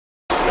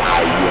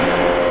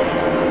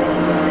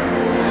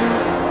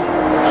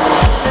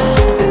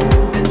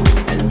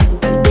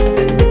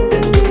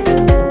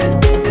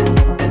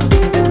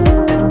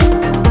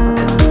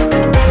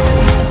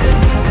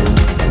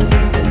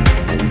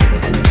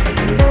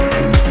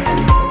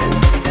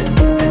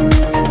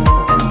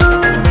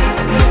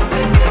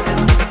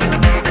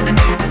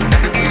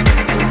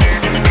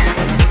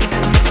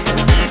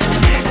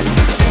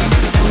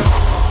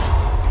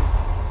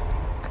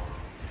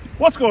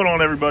going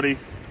on, everybody?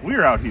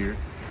 We're out here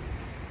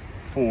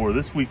for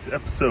this week's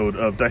episode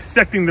of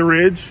Dissecting the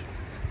Ridge.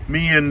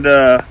 Me and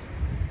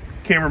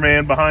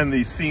cameraman behind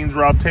the scenes,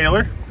 Rob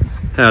Taylor.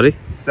 Howdy.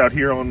 He's out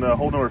here on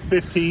hole number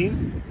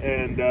 15.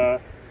 And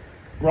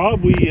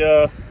Rob, we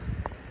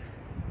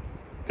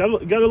got a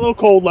little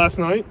cold last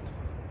night,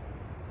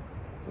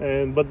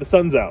 but the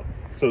sun's out,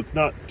 so it's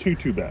not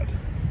too bad.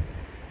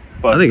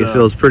 But I think it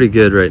feels pretty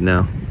good right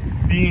now.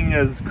 Being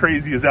as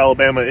crazy as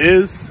Alabama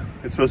is,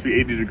 it's supposed to be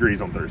 80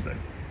 degrees on Thursday.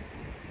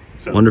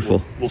 So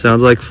wonderful. We'll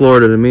sounds like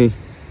Florida to me.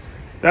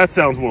 That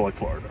sounds more like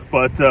Florida.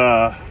 But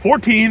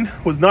 14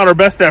 was not our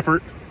best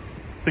effort.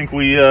 I think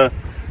we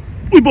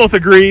both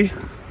agree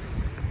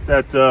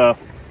that it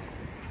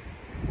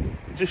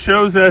just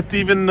shows that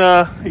even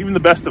the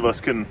best of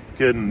us can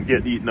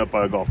get eaten up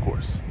by a golf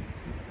course.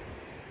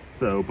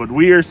 So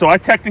I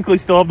technically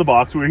still have the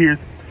box. We're here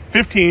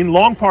 15,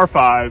 long par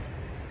 5.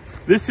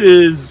 This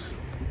is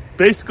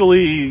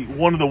basically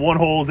one of the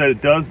holes that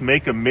it does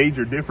make a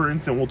major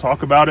difference, and we'll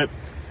talk about it,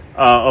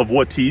 of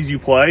what tees you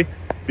play.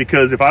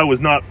 Because if I was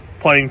not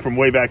playing from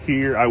way back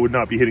here, I would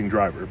not be hitting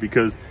driver,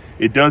 because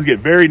it does get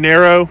very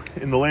narrow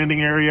in the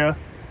landing area.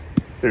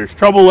 There's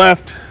trouble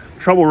left,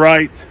 trouble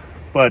right,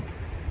 but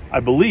I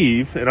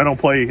believe, and I don't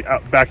play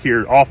out back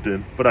here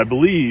often, but I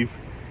believe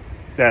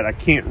that I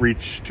can't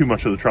reach too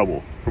much of the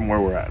trouble from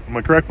where we're at. Am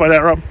I correct by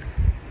that, Rob?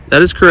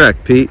 That is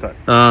correct, Pete.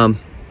 Okay.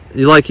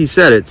 Like he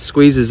said, it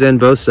squeezes in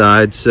both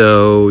sides,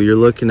 so you're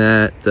looking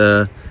at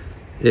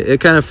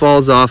it kind of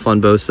falls off on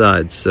both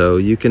sides, so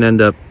you can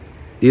end up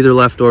either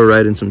left or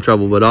right in some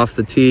trouble. But off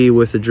the tee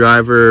with the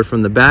driver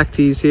from the back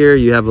tees here,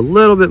 you have a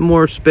little bit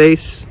more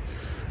space.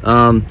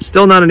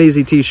 Still not an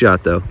easy tee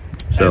shot though.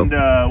 So, and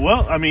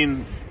well, I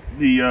mean,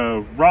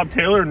 the Rob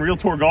Taylor and Real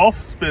Tour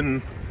Golf's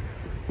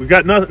we've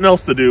got nothing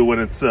else to do when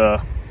it's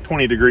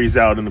 20 degrees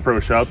out in the pro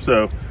shop,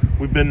 so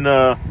we've been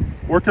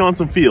working on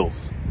some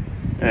feels.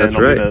 And that's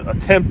I'm right. going to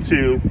attempt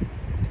to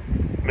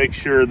make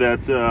sure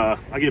that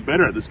I get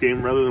better at this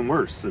game rather than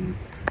worse. And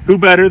who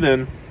better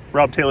than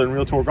Rob Taylor and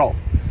Real Tour Golf?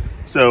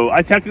 So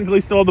I technically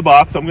still have the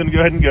box. I'm going to go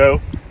ahead and go.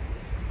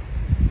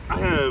 I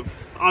have,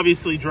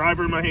 obviously,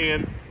 driver in my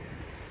hand.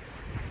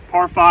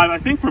 Par 5. I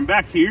think from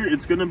back here,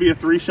 it's going to be a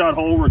 3-shot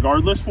hole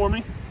regardless for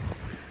me.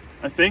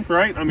 I think,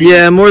 right? I mean,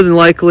 yeah, more than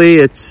likely.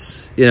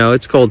 It's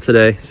cold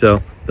today,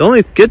 so the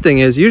only good thing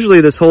is usually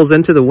this hole's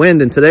into the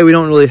wind, and today we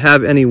don't really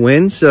have any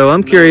wind, so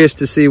I'm curious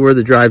to see where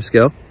the drives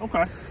go.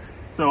 Okay.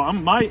 So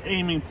my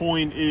aiming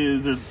point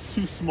is there's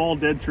 2 small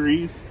dead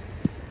trees,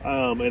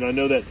 and I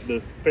know that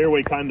the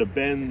fairway kind of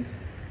bends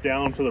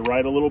down to the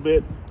right a little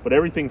bit, but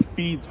everything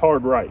feeds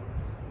hard right.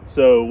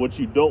 So what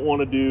you don't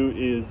want to do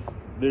is,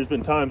 there's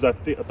been times I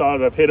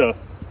thought I've hit a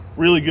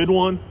really good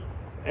one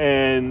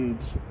and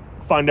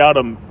find out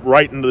I'm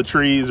right into the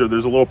trees, or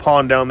there's a little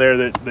pond down there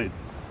that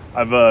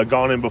I've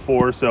gone in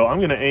before. So I'm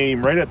going to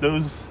aim right at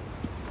those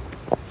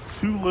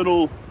 2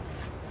 little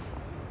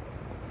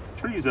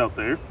trees out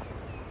there.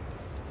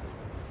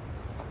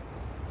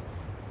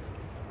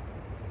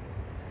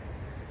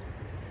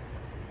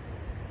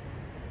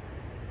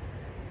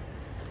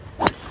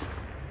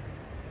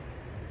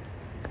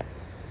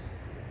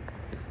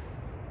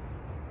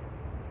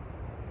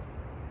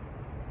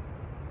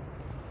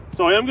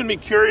 So I am going to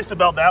be curious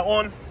about that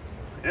one.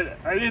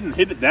 I didn't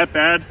hit it that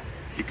bad.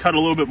 It cut a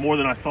little bit more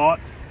than I thought,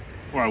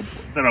 or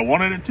that I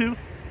wanted it to.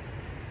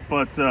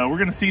 But we're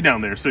going to see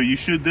down there. So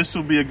this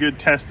will be a good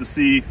test to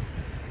see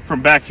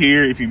from back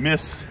here, if you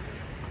miss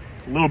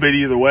a little bit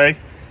either way,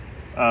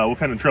 what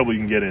kind of trouble you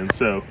can get in.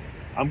 So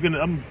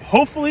I'm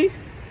hopefully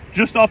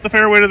just off the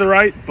fairway to the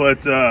right,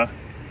 but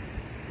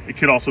it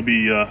could also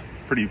be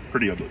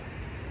pretty ugly.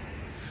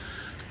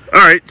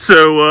 All right,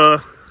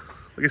 so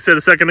like I said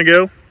a second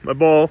ago, my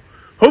ball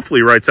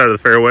hopefully right side of the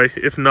fairway.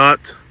 If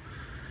not,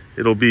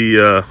 it'll be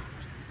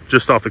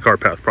just off the cart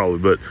path probably.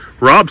 But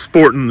Rob's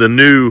sporting the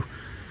new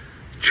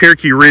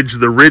Cherokee Ridge,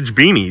 the Ridge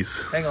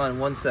beanies. Hang on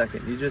 1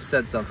 second. You just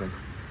said something.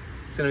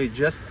 It's going to be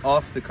just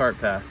off the cart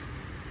path.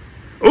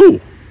 Oh,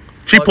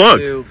 cheap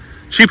plug.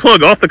 Cheap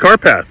plug off the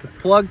cart path.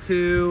 Plug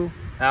to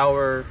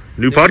our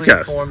new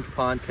podcast.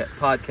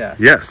 Podcast.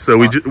 Yes, so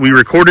we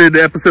recorded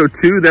episode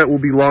 2 that will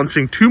be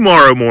launching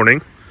tomorrow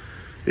morning.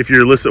 If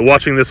you're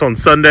watching this on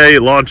Sunday,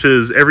 it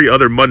launches every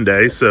other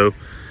Monday, so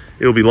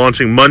it'll be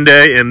launching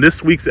Monday. And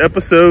this week's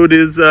episode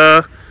is,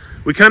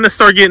 we kind of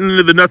start getting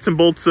into the nuts and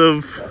bolts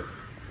of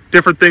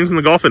different things in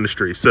the golf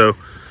industry. So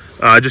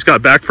I just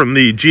got back from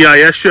the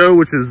GIS show,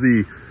 which is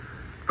the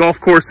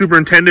Golf Course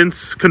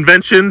Superintendents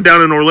Convention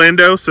down in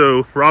Orlando.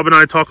 So Rob and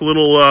I talk a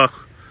little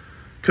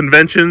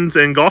conventions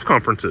and golf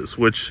conferences,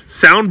 which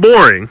sound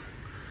boring,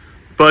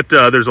 but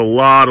there's a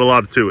lot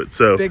to it.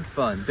 So big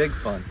fun.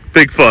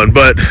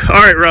 But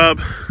all right,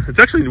 Rob, it's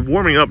actually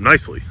warming up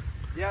nicely.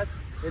 Yeah,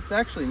 it's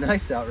actually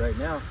nice out right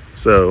now.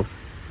 So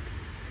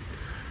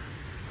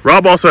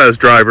Rob also has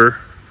driver.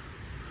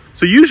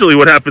 So usually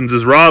what happens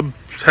is Rob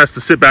has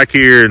to sit back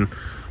here, and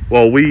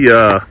while we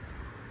go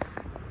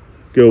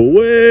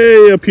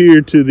way up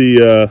here to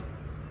the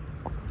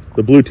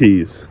blue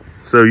tees.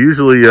 So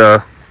usually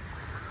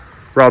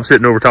Rob's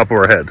hitting over top of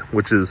our head,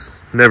 which is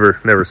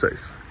never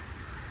safe.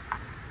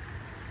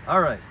 All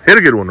right. Hit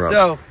a good one, Rob.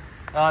 So,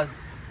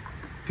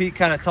 Pete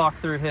kind of talked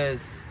through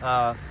his.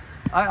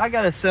 I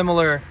got a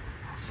similar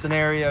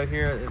scenario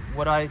here.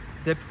 What I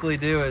typically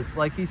do is,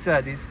 like he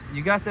said,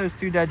 you got those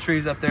 2 dead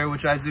trees up there,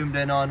 which I zoomed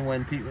in on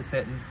when Pete was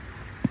hitting.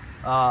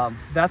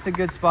 That's a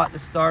good spot to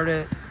start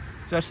it,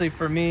 especially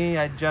for me.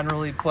 I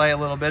generally play a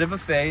little bit of a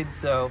fade,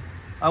 so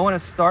I want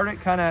to start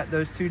it kind of at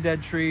those 2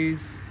 dead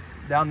trees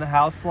down the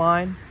house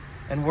line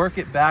and work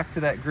it back to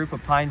that group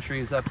of pine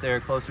trees up there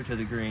closer to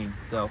the green.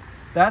 So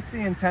that's the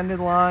intended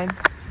line.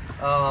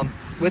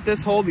 With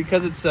this hole,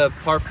 because it's a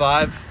par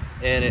 5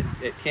 and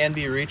it can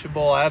be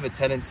reachable, I have a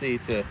tendency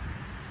to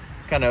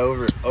kind of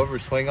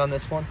overswing on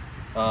this one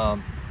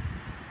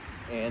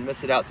and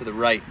miss it out to the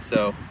right.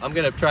 So I'm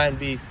gonna try and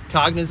be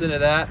cognizant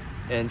of that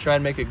and try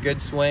and make a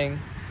good swing.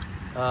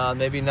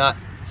 Maybe not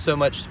so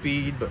much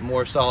speed, but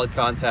more solid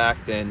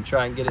contact, and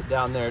try and get it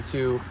down there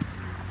to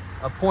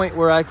a point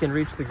where I can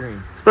reach the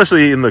green.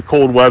 Especially in the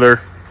cold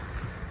weather,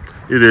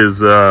 it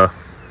is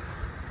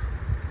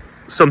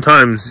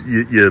sometimes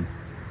you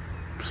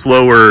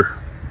slower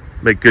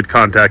make good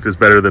contact is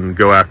better than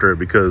go after it,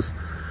 because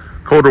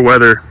colder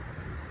weather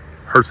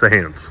hurts the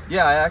hands.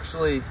 Yeah, I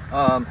actually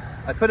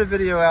I put a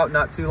video out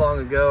not too long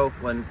ago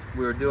when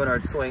we were doing our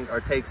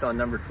takes on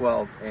number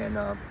 12, and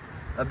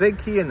a big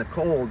key in the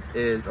cold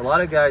is a lot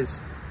of guys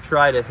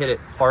try to hit it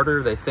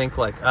harder. They think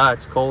like,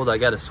 it's cold, I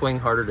got to swing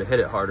harder to hit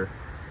it harder.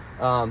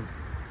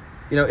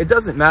 You know, it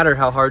doesn't matter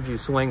how hard you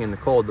swing in the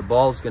cold, the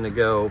ball's going to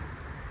go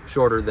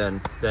shorter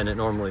than it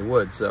normally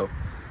would. So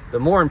the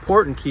more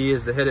important key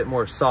is to hit it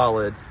more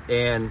solid,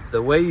 and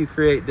the way you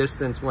create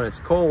distance when it's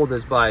cold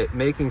is by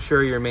making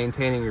sure you're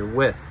maintaining your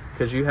width,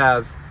 because you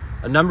have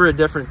a number of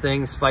different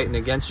things fighting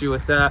against you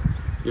with that.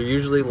 You're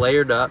usually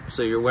layered up,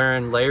 so you're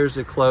wearing layers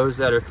of clothes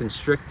that are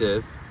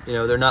constrictive. You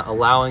know, they're not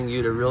allowing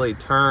you to really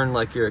turn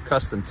like you're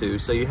accustomed to.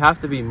 So you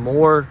have to be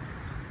more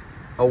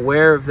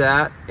aware of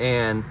that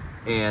and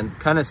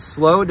kind of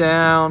slow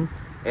down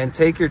and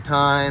take your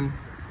time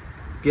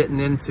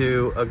getting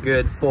into a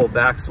good full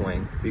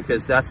backswing,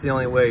 because that's the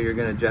only way you're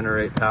going to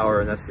generate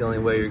power, and that's the only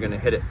way you're going to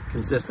hit it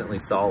consistently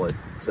solid.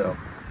 So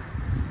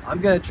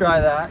I'm going to try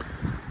that.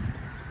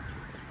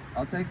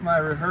 I'll take my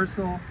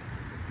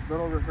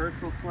little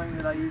rehearsal swing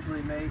that I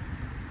usually make,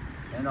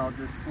 and I'll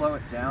just slow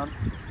it down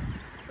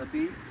a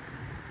beat.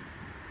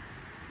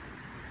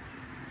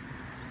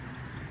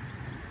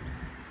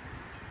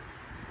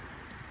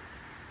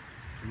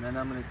 And then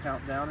I'm going to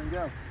count down and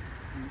go.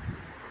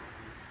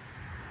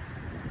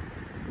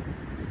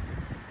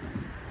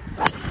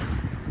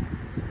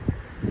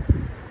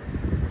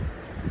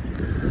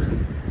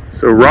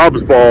 So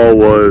Rob's ball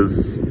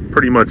was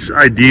pretty much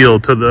ideal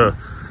to the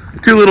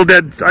 2 little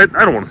dead, I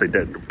don't want to say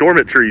dead,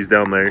 dormant trees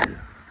down there.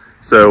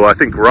 So I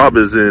think Rob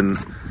is in,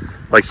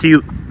 like he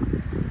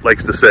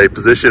likes to say,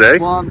 position A.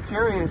 Well, I'm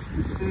curious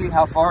to see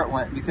how far it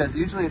went, because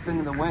usually it's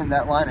into the wind.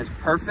 That line is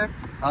perfect.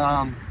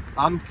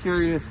 I'm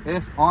curious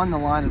if on the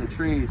line of the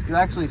trees, because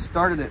I actually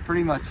started it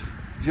pretty much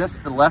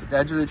just the left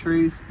edge of the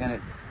trees, and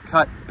it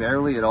cut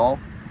barely at all.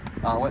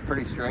 Went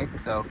pretty straight.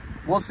 So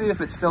we'll see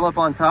if it's still up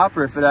on top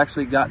or if it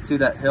actually got to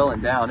that hill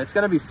and down. It's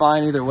going to be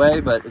fine either way,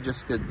 but it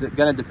just going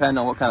to depend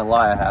on what kind of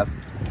lie I have.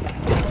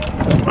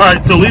 All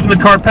right, so leaving the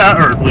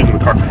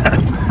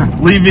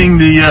leaving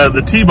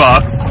the tee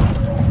box,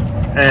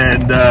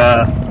 and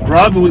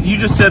Rob, you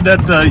just said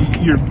that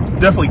you're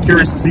definitely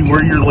curious to see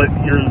where your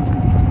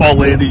ball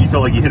landed. You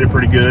felt like you hit it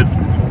pretty good.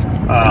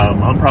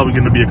 I'm probably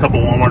going to be a couple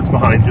Walmarts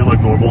behind you,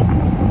 like normal,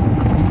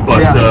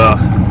 but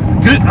yeah.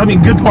 Good. I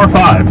mean, good par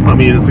 5. I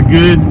mean, it's a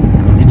good.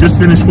 You just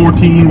finished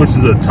 14, which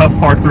is a tough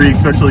par 3,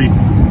 especially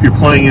if you're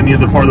playing any of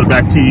the farther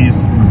back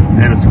tees,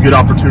 and it's a good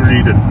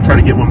opportunity to try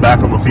to get one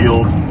back on the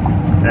field.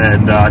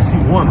 And I see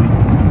one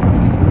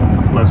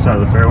left side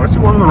of the fairway. I see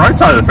one on the right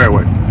side of the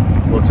fairway.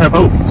 Let's have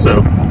hope.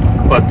 So,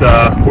 but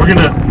we're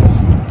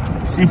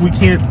gonna see if we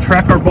can't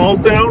track our balls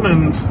down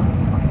and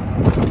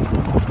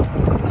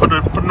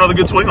put another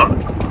good swing on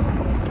it.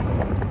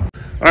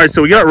 All right,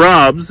 so we got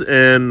Rob's,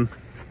 and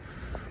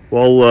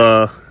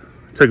we'll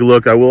take a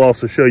look. I will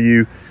also show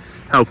you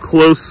how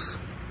close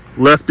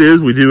left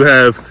is. We do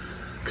have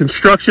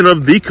construction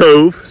of the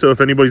cove, so if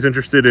anybody's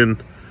interested in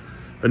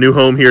a new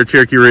home here at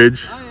Cherokee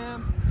Ridge, I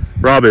am.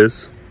 Rob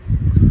is.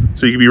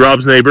 So you can be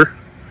Rob's neighbor.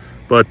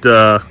 But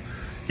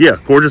yeah,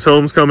 gorgeous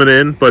homes coming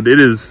in, but it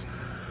is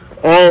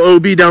all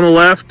OB down the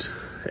left.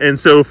 And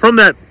so from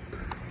that,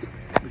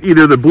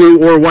 either the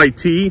blue or white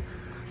tee,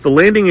 the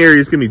landing area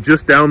is going to be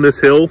just down this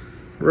hill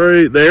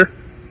right there,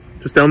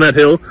 just down that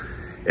hill.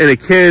 And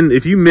it can,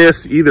 if you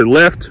miss either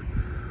left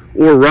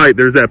or right,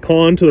 there's that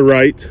pond to the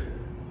right,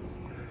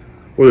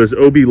 or there's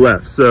OB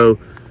left. So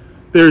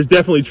there's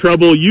definitely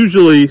trouble.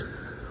 Usually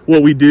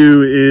what we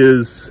do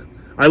is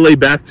I lay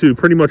back to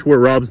pretty much where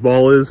Rob's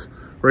ball is,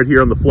 right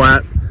here on the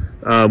flat.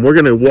 We're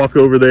going to walk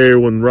over there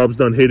when Rob's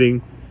done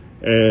hitting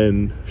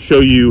and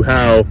show you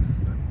how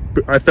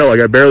I felt like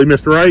I barely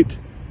missed right,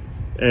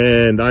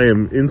 and I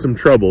am in some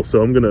trouble.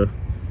 So I'm going to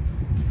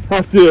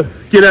have to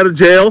get out of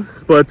jail,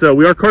 But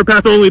we are cart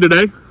path only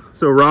today.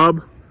 So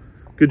Rob,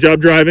 good job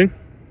driving.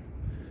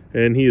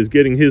 And he is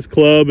getting his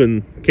club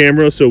and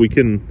camera so we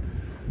can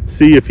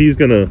see if he's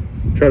gonna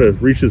try to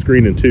reach this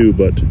green in 2.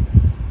 But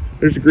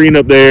there's a green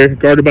up there,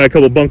 guarded by a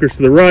couple bunkers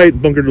to the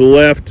right, bunker to the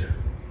left.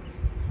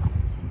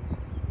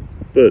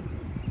 But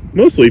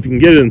mostly, if you can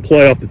get it in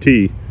play off the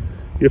tee,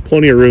 you have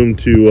plenty of room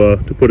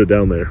to put it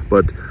down there.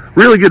 But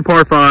really good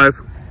par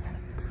 5.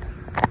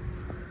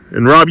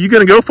 And Rob, you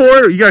gonna go for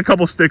it, or you got a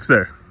couple sticks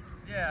there?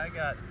 Yeah, I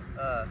got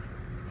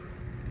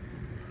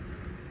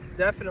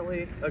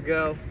definitely a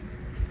go.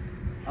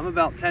 I'm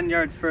about 10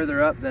 yards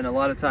further up than a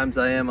lot of times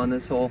I am on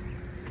this hole.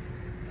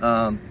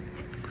 And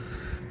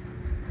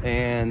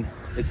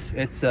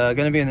it's going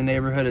to be in the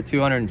neighborhood of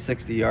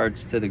 260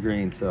 yards to the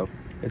green, so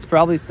it's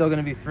probably still going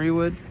to be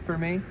 3-wood for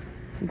me.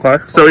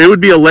 Okay, so it would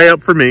be a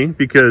layup for me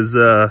because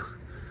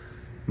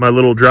my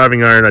little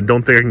driving iron, I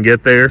don't think I can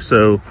get there,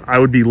 so I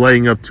would be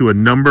laying up to a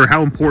number.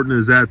 How important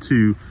is that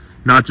to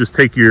not just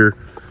take your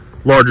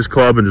largest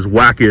club and just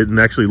whack it and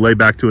actually lay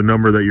back to a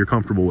number that you're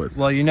comfortable with?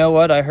 Well, you know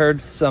what? I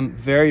heard some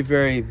very,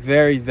 very,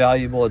 very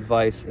valuable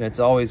advice, and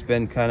it's always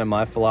been kind of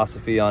my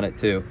philosophy on it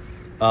too.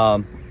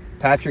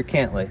 Patrick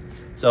Cantlay.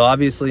 So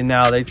obviously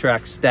now they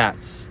track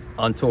stats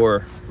on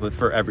tour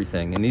for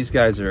everything, and these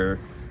guys are,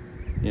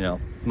 you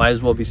know, might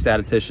as well be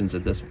statisticians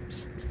at this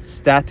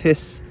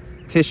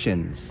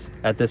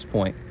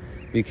point,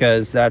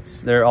 because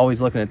they're always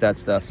looking at that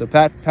stuff. So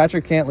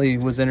Patrick Cantlay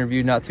was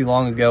interviewed not too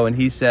long ago, and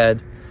he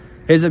said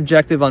his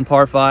objective on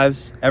par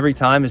 5s every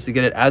time is to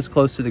get it as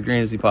close to the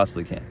green as he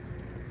possibly can.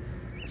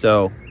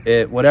 So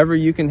whatever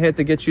you can hit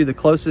to get you the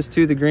closest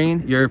to the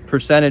green, your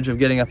percentage of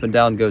getting up and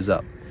down goes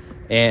up.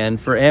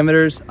 And for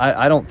amateurs,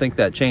 I don't think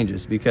that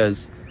changes,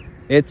 because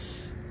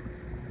it's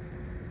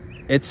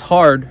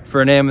hard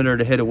for an amateur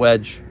to hit a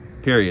wedge,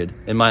 period,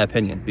 in my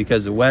opinion,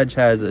 because a wedge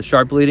has a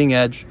sharp leading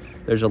edge.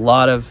 There's a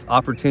lot of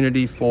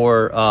opportunity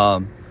for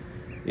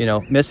you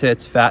know,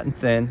 mishits, fat and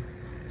thin.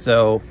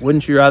 So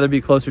wouldn't you rather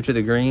be closer to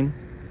the green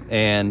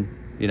and,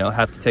 you know,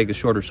 have to take a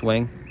shorter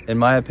swing, in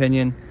my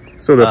opinion?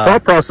 So the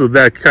thought process of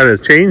that kind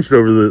of changed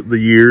over the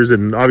years,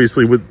 and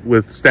obviously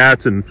with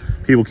stats and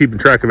people keeping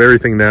track of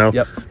everything now.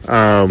 Yep.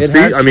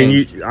 I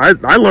mean,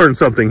 I learned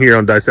something here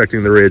on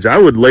Dissecting the Ridge. I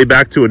would lay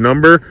back to a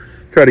number,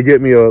 try to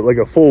get me like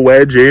a full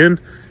wedge in,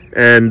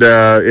 and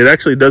it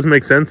actually does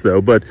make sense though.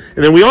 And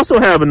then we also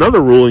have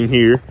another ruling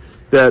here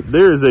that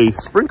there is a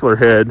sprinkler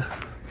head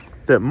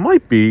that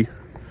might be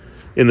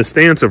in the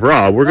stance of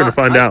Rob. We're going to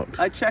find out.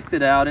 I checked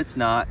it out. It's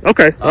not.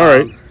 Okay. All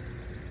right.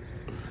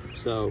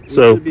 So we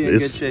should be in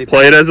good shape.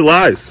 Play it as it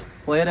lies.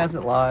 Play it as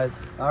it lies.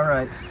 All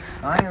right.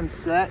 I am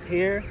set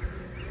here.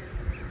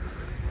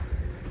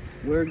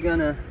 We're going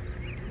to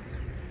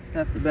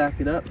have to back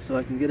it up so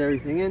I can get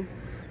everything in.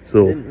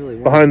 So really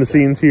behind the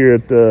scenes here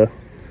at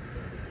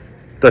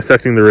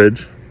Dissecting the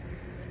Ridge.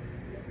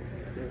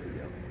 There we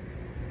go.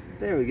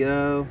 There we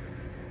go.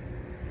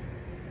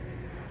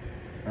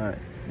 All right.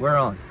 We're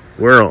on.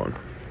 We're on.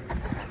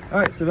 All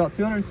right, so about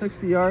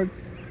 260 yards.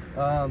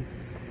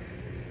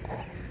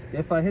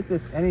 If I hit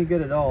this any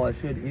good at all, I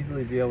should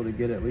easily be able to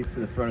get at least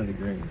to the front of the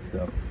green.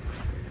 So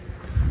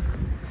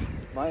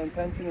my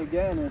intention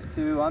again is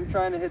I'm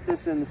trying to hit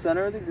this in the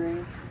center of the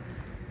green.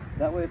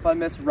 That way if I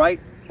miss right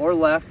or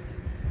left,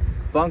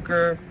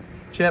 bunker,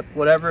 chip,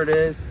 whatever it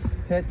is,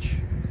 pitch,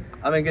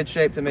 I'm in good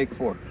shape to make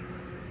 4.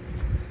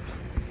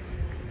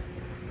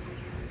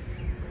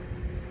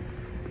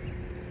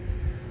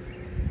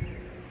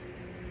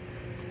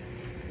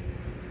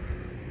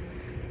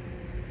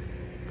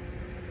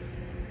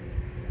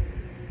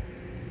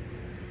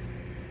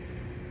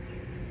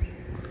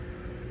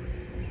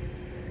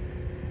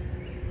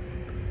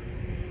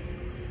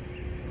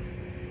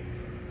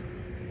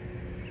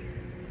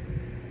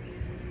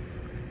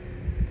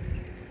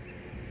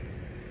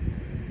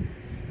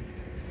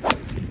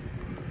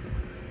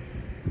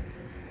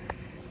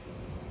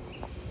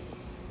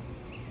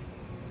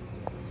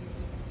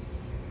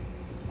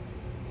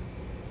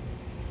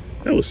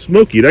 That was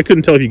smoky. I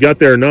couldn't tell if you got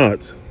there or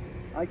not.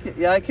 I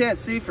can't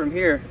see from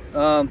here.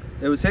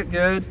 It was hit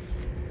good.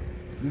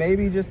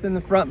 Maybe just in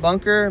the front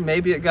bunker.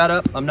 Maybe it got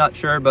up. I'm not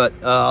sure, but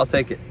I'll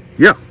take it.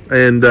 Yeah,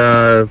 and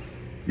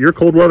you're a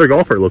cold weather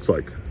golfer, it looks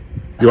like.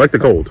 You like the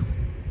cold.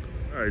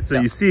 All right, so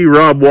you see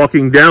Rob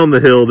walking down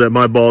the hill that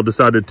my ball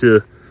decided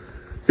to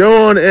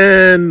go on,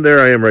 and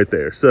there I am right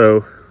there.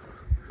 So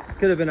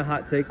could have been a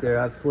hot take there.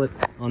 I've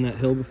slipped on that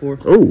hill before.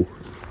 Oh.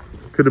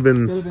 Could have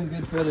been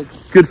good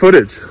footage. Good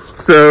footage.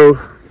 So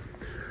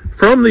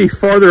from the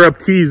farther up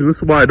tees, and this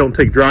is why I don't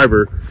take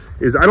driver,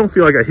 is I don't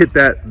feel like I hit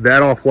that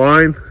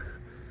offline.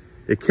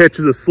 It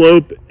catches a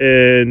slope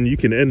and you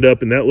can end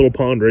up in that little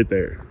pond right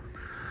there.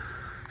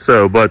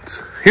 So, but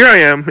here I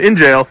am in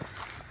jail.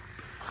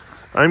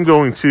 I'm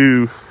going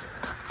to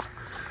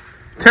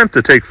attempt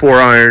to take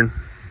 4-iron,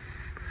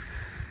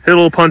 hit a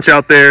little punch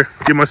out there,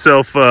 give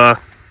myself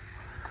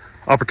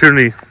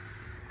opportunity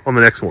on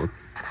the next one.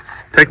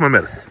 Take my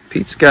medicine.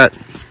 Pete's got,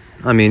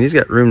 I mean, he's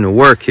got room to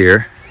work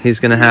here.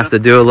 He's going to have to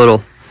do a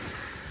little.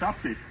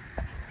 Stop, Chief.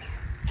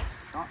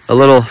 Stop. a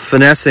little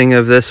finessing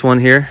of this one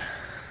here.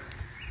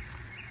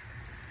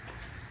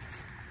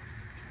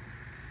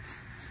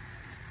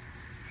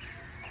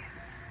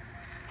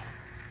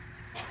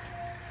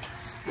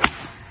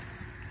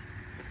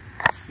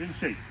 Didn't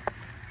shake.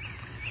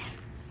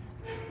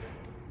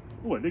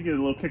 Oh, I did get a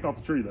little kick off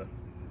the tree though.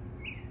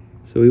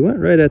 So we went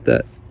right at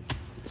that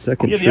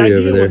second yeah, the tree idea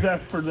over there. was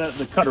after that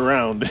the cut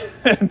around,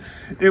 and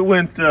it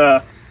went.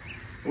 I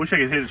wish I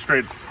could hit it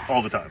straight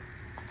all the time.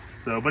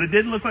 So, but it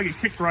did look like it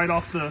kicked right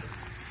off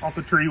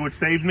the tree, which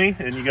saved me.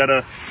 And you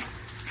gotta.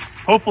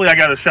 Hopefully, I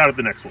got a shot at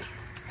the next one.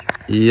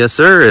 Yes,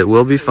 sir. It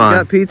will be fine.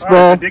 Got Pete's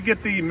ball. Right, I did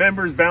get the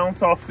members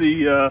bounce off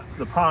the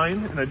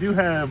pine, and I do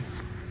have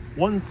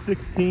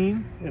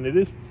 116, and it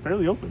is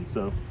fairly open.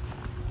 So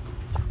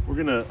we're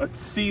gonna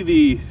see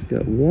the. He's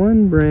got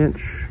one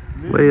branch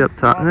way up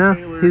top. Nah,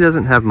 he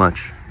doesn't have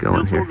much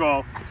going here.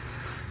 Golf.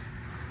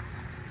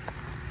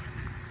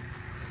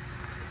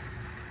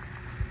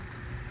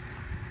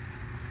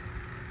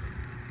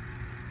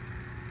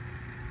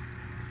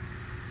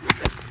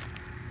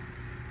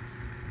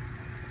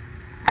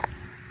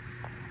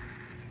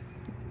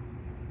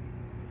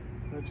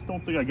 I just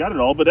don't think I got it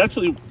all, but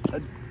actually,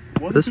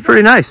 this is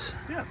pretty nice.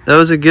 Yeah. That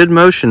was a good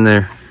motion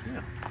there.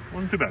 Yeah,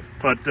 wasn't too bad.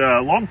 But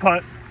long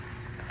putt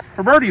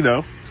for birdie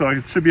though, so I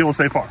should be able to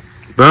stay par.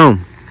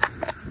 Boom.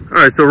 All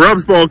right, so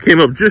Rob's ball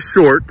came up just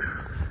short,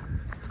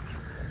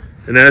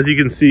 and as you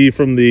can see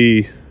from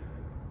the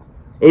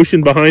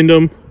ocean behind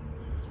him,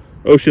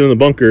 ocean in the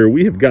bunker,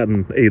 we have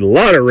gotten a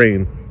lot of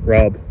rain,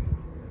 Rob.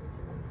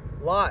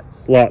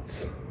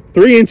 Lots.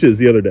 3 inches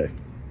the other day.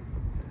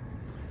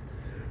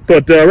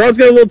 But Rob's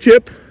got a little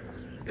chip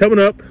coming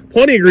up.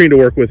 Plenty of green to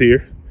work with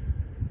here.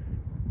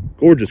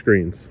 Gorgeous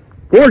greens.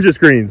 Gorgeous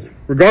greens,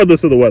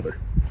 regardless of the weather.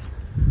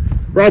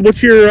 Rob,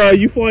 what's your,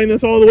 you flying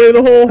this all the way to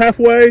the hole,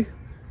 halfway?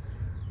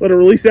 Let it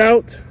release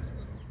out?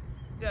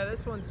 Yeah,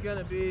 this one's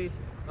gonna be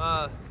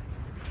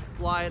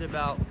fly at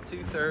about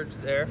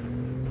 2/3 there.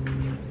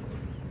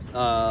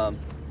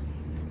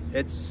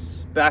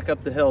 It's back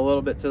up the hill a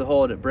little bit to the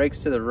hole, and it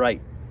breaks to the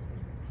right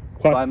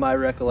by my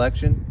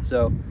recollection.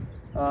 So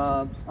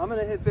I'm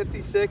gonna hit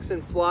 56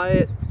 and fly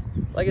it,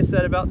 like I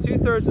said, about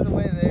 2/3 of the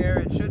way there.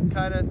 It should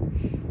kind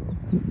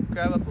of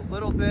grab up a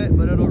little bit,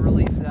 but it'll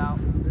release out.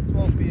 This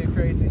won't be a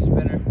crazy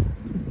spinner.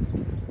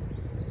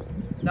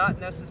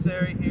 Not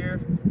necessary here.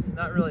 There's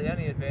not really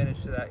any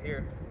advantage to that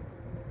here.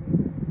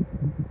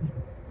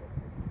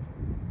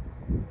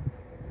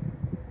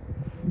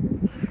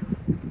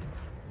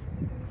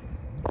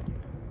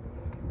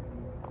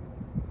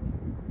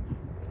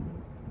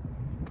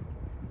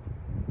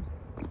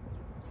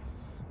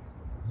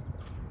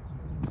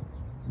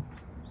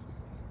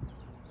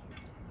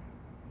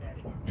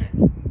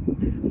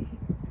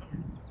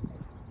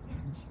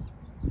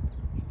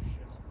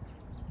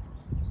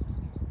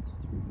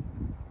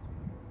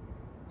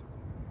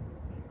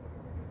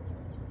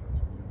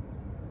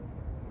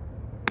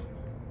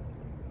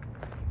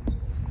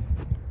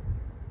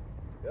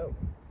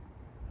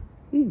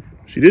 Ooh,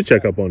 she did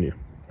check up on you.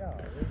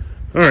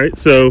 All right,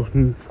 so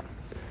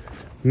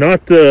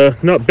not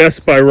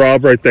best by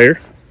Rob right there.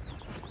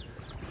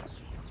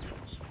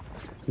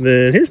 And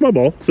then here's my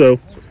ball. So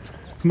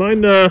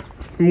mine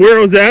from where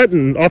I was at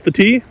and off the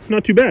tee,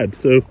 not too bad.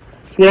 So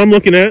that's what I'm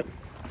looking at.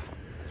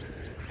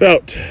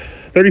 About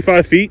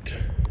 35 feet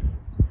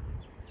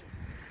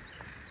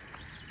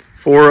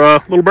for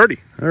a little birdie.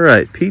 All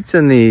right, Pete's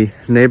in the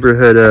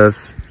neighborhood of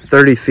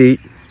 30 feet.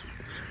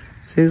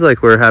 Seems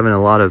like we're having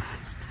a lot of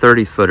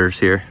 30-footers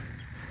here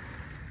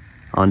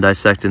on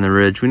Dissecting the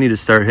Ridge. We need to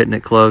start hitting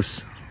it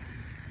close.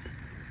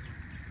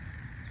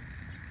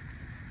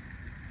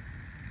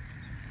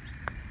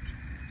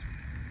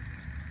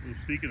 Well,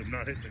 speaking of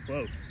not hitting it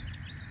close.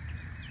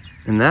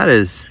 And that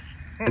is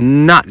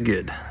not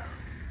good.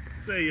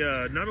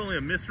 It's not only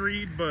a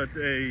misread, but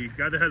a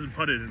guy that hasn't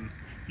putted in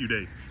a few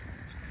days.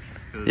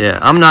 Yeah,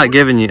 I'm not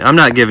giving you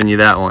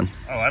that one.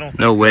 Oh, I don't think,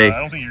 no way. I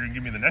don't think you're gonna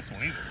give me the next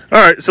one either.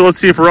 All right, so let's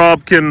see if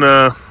Rob can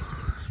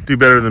do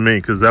better than me,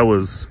 because that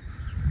was,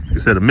 like I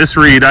said, a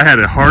misread. I had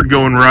it hard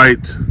going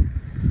right.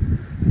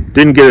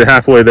 Didn't get it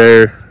halfway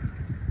there.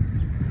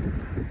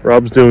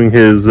 Rob's doing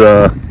his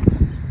little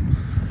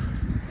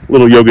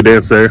yoga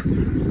dance there.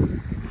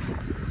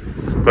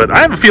 But I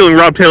have a feeling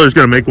Rob Taylor's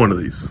going to make one of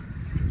these.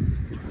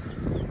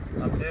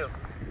 I'm due.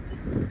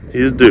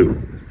 He's due.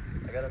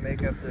 I got to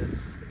make up those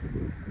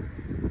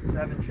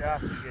 7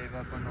 shots we gave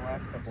up on the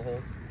last couple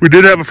holes. We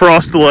did have a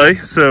frost delay,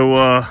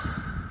 so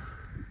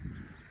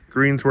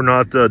greens were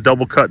not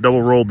double cut,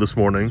 double rolled this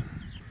morning.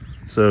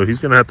 So he's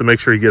going to have to make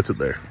sure he gets it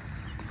there.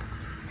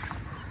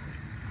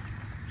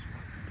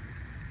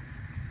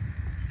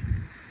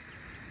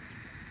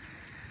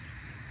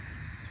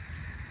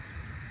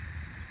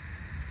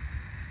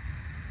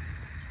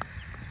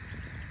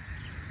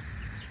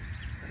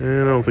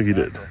 And I don't think he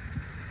did.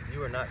 You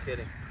were not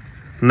kidding.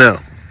 No.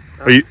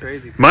 Are you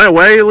crazy? Am I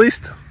away at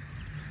least?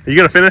 Are you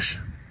going to finish?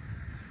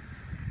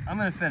 I'm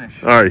going to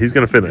finish. All right, he's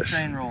going to finish.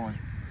 Train rolling.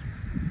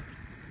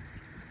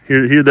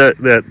 Hear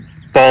that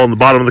ball in the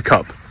bottom of the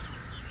cup.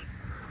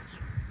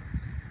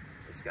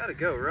 to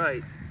go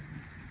right,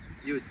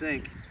 you would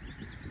think.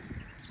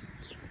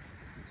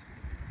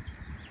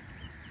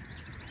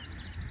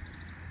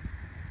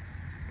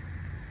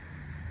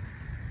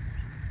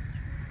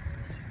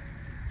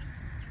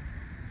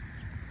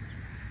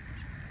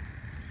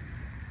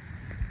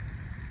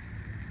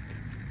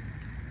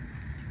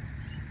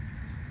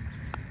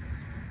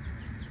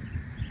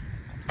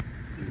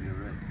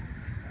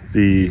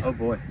 The oh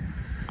boy,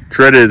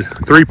 treaded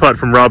 3-putt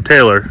from Rob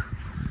Taylor.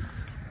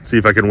 See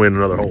if I can win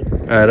another hole.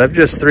 All right, I've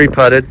just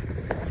 3-putted.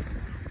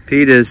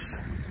 Pete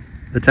is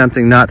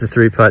attempting not to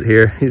 3-putt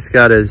here. He's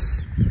got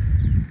his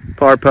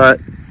par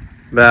putt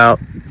about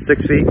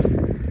 6 feet.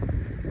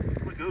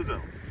 What goes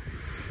on?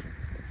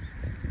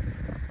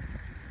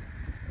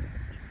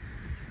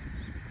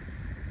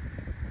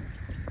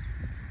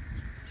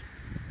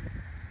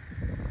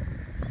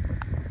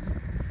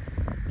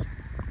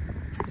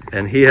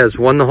 And he has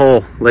won the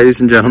hole, ladies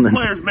and gentlemen.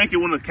 Players make it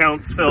when it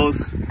counts,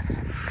 fellas.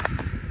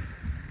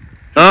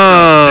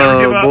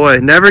 Oh boy,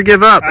 never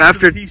give up.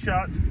 After the tee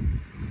shot,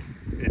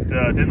 it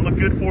didn't look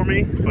good for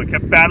me, so I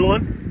kept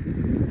battling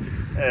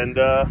and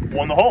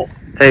won the hole.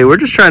 Hey, we're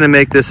just trying to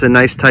make this a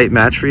nice tight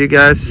match for you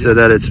guys so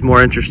that it's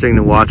more interesting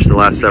to watch the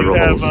last several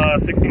holes.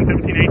 16,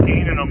 17,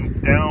 18, and I'm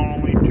down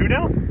only 2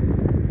 now, I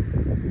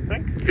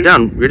think.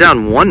 You're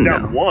down 1 now.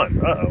 Down 1,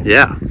 uh-oh.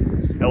 Yeah.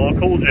 LL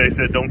Cool J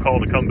said don't call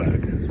to comeback.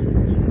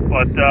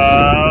 But,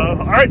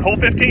 all right, hole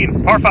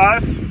 15, par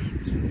 5.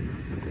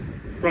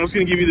 Rob's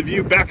going to give you the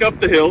view back up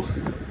the hill.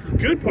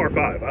 Good par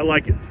 5, I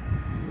like it.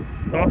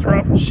 Thoughts,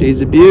 Rob? She's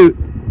a beaut.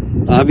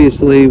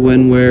 Obviously,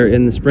 when we're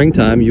in the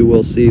springtime, you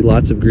will see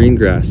lots of green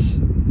grass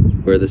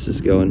where this is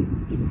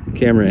going.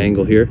 Camera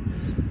angle here.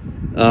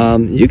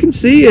 You can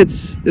see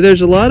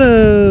there's a lot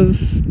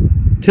of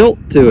tilt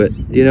to it.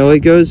 You know, it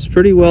goes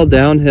pretty well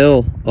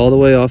downhill all the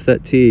way off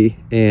that tee,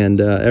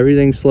 and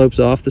everything slopes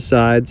off the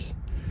sides.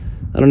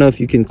 I don't know if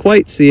you can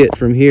quite see it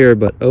from here,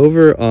 but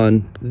over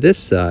on this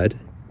side,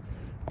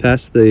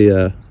 past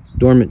the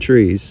dormant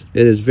trees,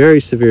 it is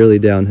very severely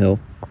downhill.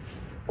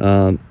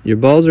 Your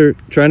balls are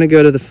trying to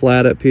go to the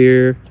flat up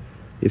here.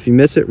 If you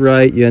miss it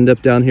right, you end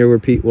up down here where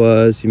Pete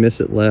was. You miss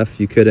it left,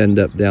 you could end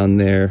up down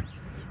there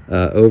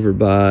over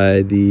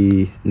by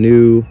the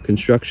new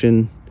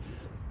construction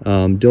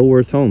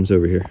Dilworth Homes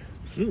over here.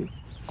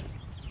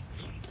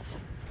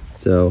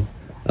 So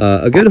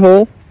a good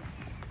hole.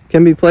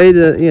 Can be played,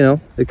 you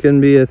know, it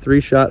can be a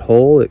 3-shot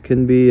hole. It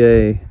can be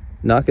a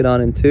knock it on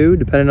in 2,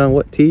 depending on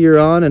what tee you're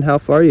on and how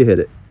far you hit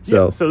it.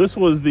 So, yeah, so this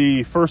was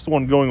the first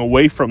one going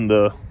away from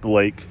the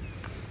lake.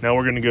 Now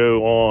we're going to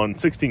go on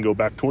 16, go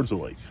back towards the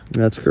lake.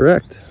 That's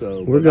correct.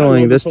 So we're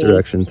going this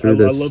direction through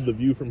this. I love the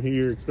view from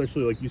here,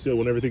 especially like you said,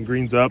 when everything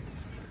greens up.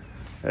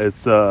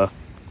 It's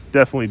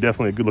definitely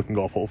a good looking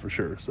golf hole for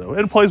sure. So,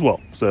 and it plays well.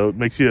 So it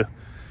makes you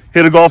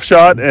hit a golf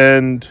shot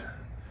and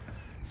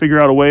figure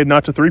out a way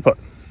not to 3-putt.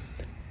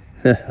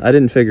 I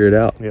didn't figure it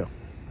out. Yeah.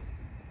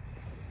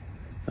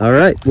 All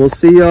right. We'll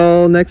see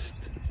y'all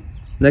next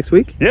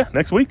week. Yeah,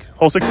 next week.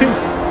 Hole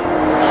 16.